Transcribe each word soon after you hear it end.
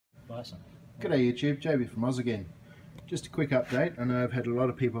Awesome. G'day YouTube, JB from Oz again. Just a quick update. I know I've had a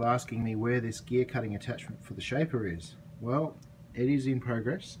lot of people asking me where this gear cutting attachment for the shaper is. Well, it is in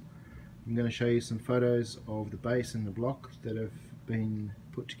progress. I'm going to show you some photos of the base and the block that have been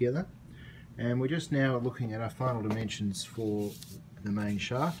put together. And we're just now looking at our final dimensions for the main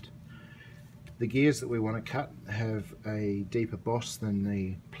shaft. The gears that we want to cut have a deeper boss than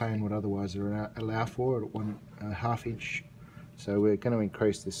the plan would otherwise allow for at 1.5 inch. So we're going to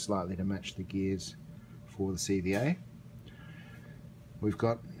increase this slightly to match the gears for the CVA. We've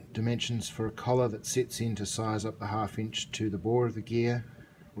got dimensions for a collar that sits in to size up the 1/2 inch to the bore of the gear.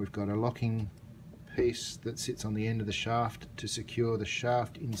 We've got a locking piece that sits on the end of the shaft to secure the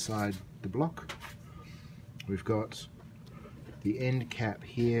shaft inside the block. We've got the end cap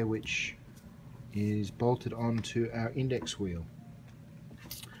here which is bolted onto our index wheel.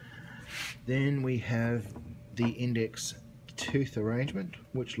 Then we have the index tooth arrangement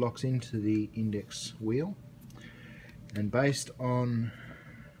which locks into the index wheel, and based on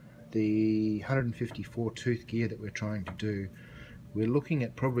the 154 tooth gear that we're trying to do, we're looking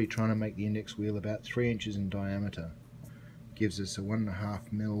at probably trying to make the index wheel about 3 inches in diameter. Gives us a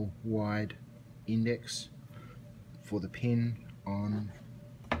 1.5 mil wide index for the pin on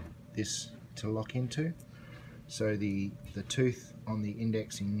this to lock into. So the tooth on the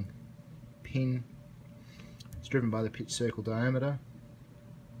indexing pin is driven by the pitch circle diameter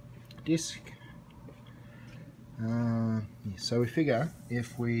disc. So we figure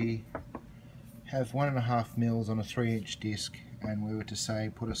if we have 1.5 mils on a 3 inch disc and we were to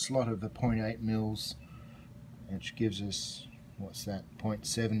say put a slot of the 0.8 mils, which gives us, what's that,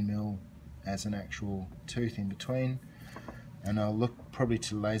 0.7 mil as an actual tooth in between. And I'll look probably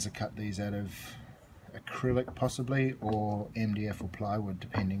to laser cut these out of acrylic possibly, or MDF or plywood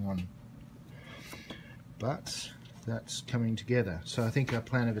depending on. But that's coming together. So I think our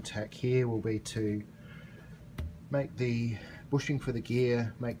plan of attack here will be to make the bushing for the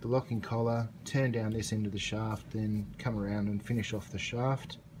gear, make the locking collar, turn down this end of the shaft, then come around and finish off the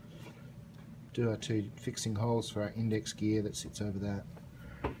shaft. Do our 2 fixing holes for our index gear that sits over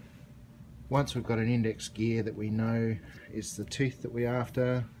that. Once we've got an index gear that we know is the tooth that we're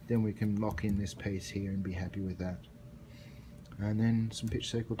after, then we can lock in this piece here and be happy with that. And then some pitch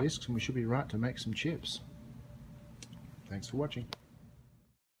circle discs and we should be right to make some chips. Thanks for watching.